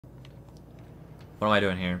What am I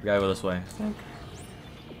doing here? We gotta go this way.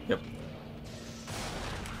 Yep.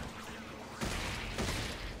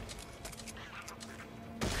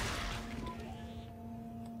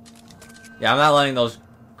 Yeah, I'm not letting those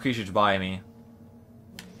creatures buy me.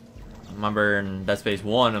 I remember in Dead Space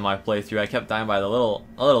 1 in my playthrough, I kept dying by the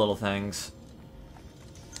little things.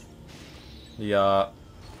 The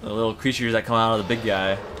little creatures that come out of the big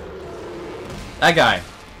guy. That guy.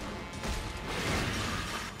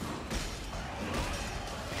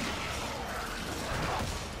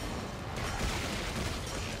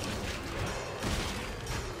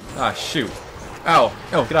 Ah, shoot. Ow.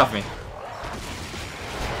 Oh, get off me.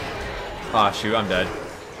 Ah, shoot. I'm dead.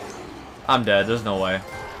 I'm dead. There's no way.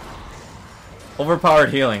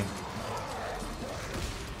 Overpowered healing.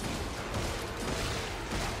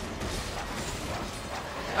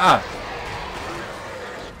 Ah.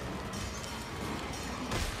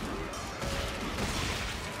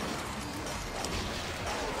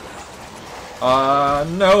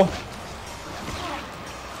 No.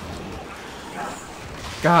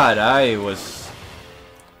 God,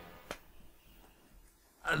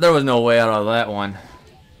 there was no way out of that one.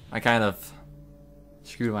 I kind of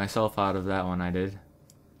screwed myself out of that one. I did.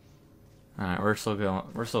 All right, we're still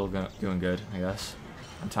doing good, I guess.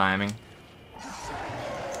 On timing.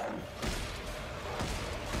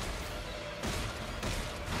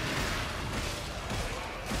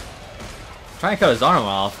 Trying to cut his arm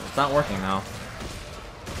off. It's not working now.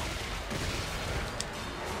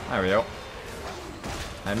 There we go.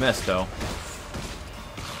 I missed though.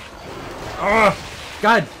 Ugh!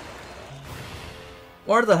 God!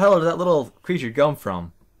 Where the hell did that little creature come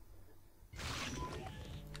from?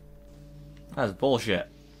 That's bullshit.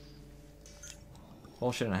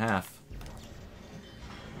 Bullshit and a half.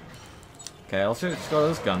 Okay, let's go to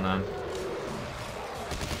this gun then.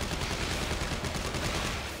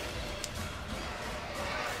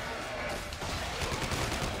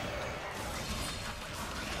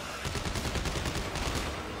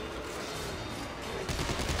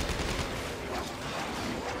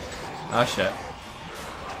 Oh shit.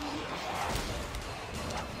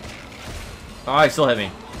 Oh, he still hit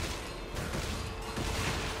me.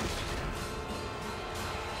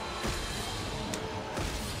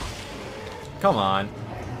 Come on.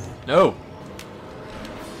 No.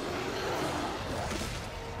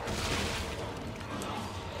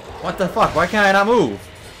 What the fuck? Why can't I not move?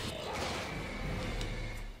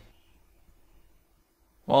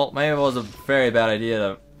 Well, maybe it was a very bad idea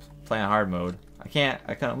to play on hard mode.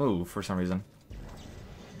 I couldn't move for some reason.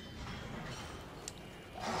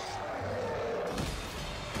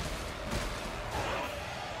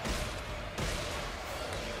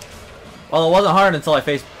 Well, it wasn't hard until I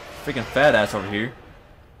faced freaking fat ass over here.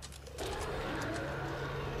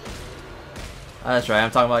 That's right,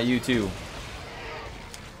 I'm talking about you too.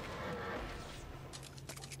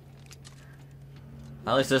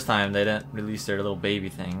 At least this time they didn't release their little baby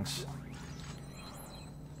things.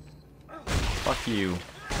 Fuck you.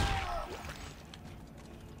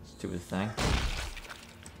 Stupid thing.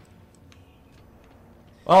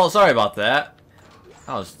 Well, sorry about that.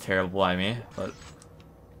 That was terrible by me, but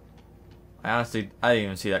I didn't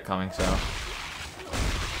even see that coming, so.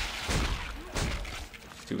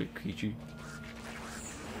 Stupid creature.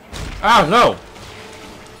 Ah, no!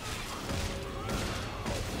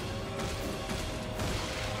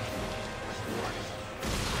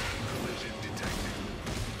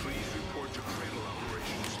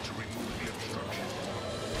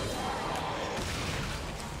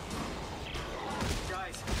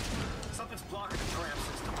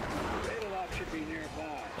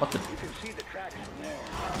 What the? You can see the tracks from there.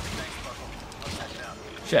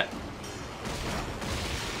 Shit.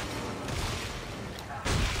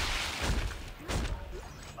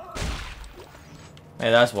 Hey,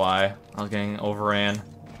 that's why I was getting overran.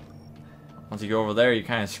 Once you go over there, you're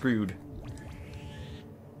kind of screwed.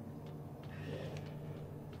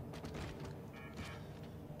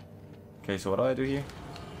 Okay, so what do I do here?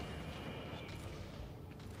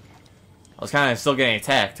 I was kind of still getting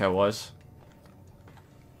attacked, I was.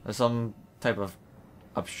 There's some type of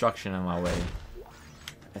obstruction in my way,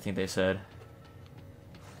 I think they said.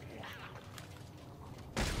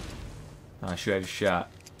 Oh, shoot, I just shot.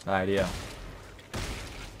 Bad idea.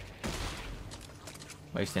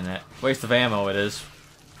 Wasting it. Waste of ammo it is.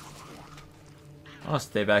 I'll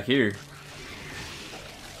stay back here.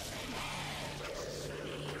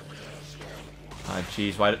 Ah,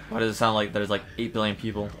 jeez, why does it sound like there's like 8 billion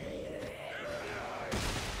people?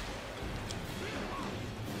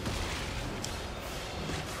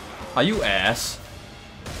 Are you ass?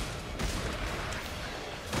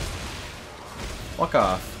 Fuck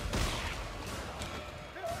off.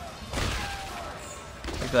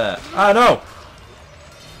 like that. Ah, no!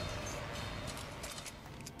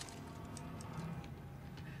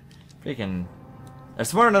 Freaking... They're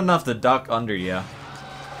smart enough to duck under you.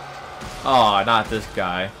 Oh, not this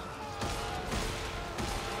guy.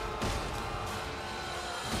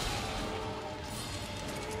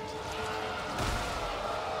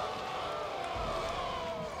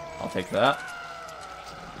 I'll take that.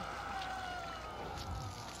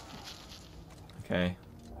 Okay.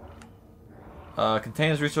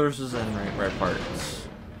 Contains resources and rare parts.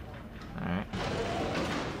 Alright.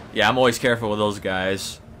 Yeah, I'm always careful with those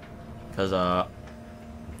guys. Because, I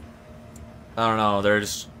don't know, they're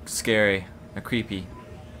just scary. They're creepy.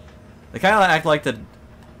 They kind of act like the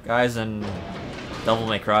guys in Devil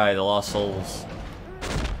May Cry, the Lost Souls.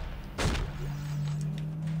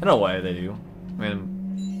 In a way, they do. I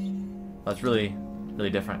mean, that's really, really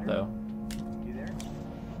different, though. You there?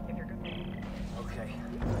 Okay.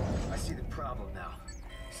 I see the problem now.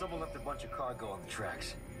 Someone left a bunch of cargo on the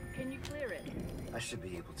tracks. Can you clear it? I should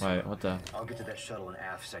be able to. Wait, what the? I'll get to that shuttle and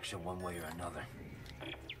aft section one way or another.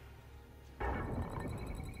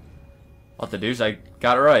 What the deuce? I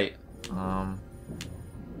got it right. Oh.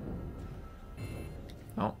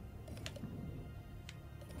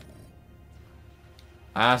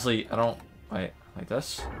 Honestly, I don't... Wait, like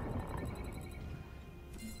this?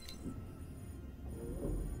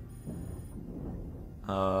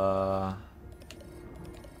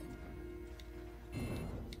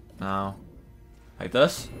 No. Like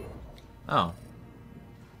this? Oh.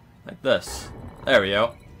 Like this. There we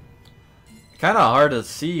go. Kind of hard to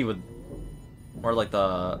see with... Or like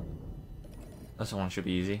the... This one should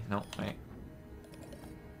be easy. Nope, wait.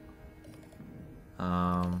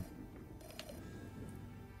 I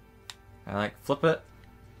like flip it?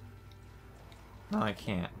 No, I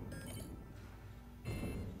can't.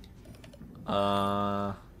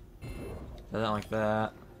 Doesn't like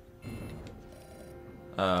that.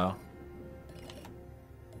 Oh.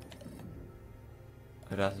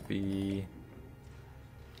 It has to be...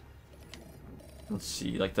 Let's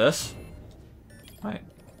see, like this? Right.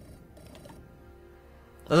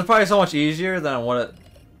 This is probably so much easier than what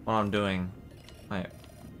I'm doing. Right.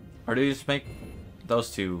 Or do you just make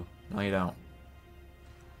those two? No, you don't.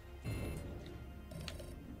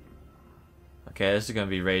 Okay, this is gonna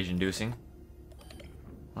be rage-inducing.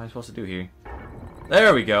 What am I supposed to do here?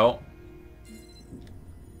 There we go.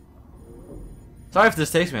 Sorry if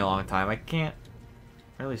this takes me a long time. I can't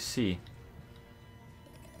really see.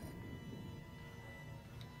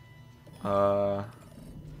 There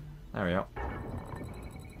we go.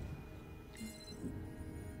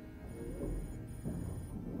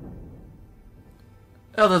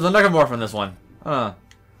 Oh, there's a necromorph in this one.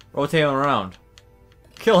 Rotate him around.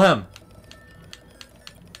 Kill him.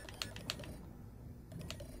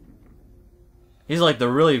 He's like the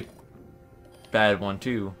really bad one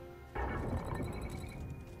too.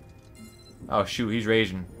 Oh shoot, he's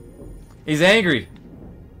raging. He's angry.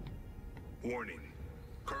 Warning.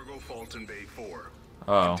 Cargo fault in Bay 4.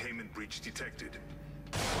 Uh oh. Containment breach detected.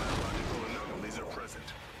 Biological anomalies are present.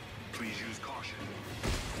 Please use caution.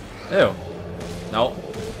 Ew. Nope.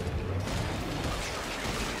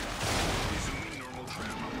 Resuming normal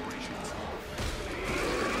tram operations.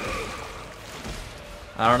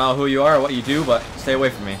 I don't know who you are or what you do, but stay away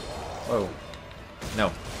from me. Whoa.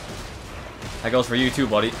 No. That goes for you too,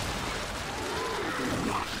 buddy.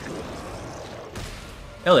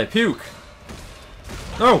 Ew, they puke.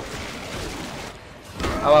 No!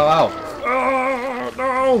 Ow, ow, ow. Oh,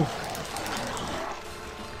 no!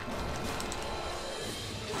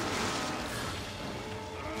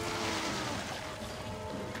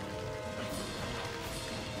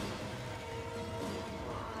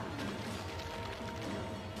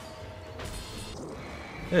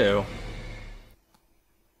 Ew.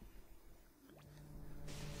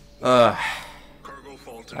 Cargo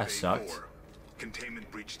fault in That Bay sucked. 4. Containment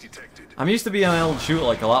breach detected. I'm used to being able to shoot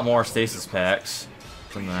like a lot more stasis packs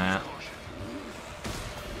than that.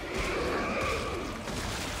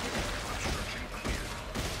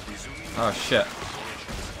 Oh shit.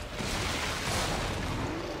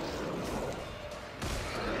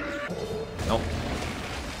 Nope.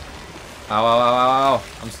 Ow, ow, ow, ow, ow.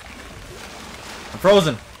 I'm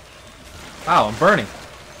frozen. Ow, I'm burning.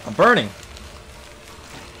 I'm burning.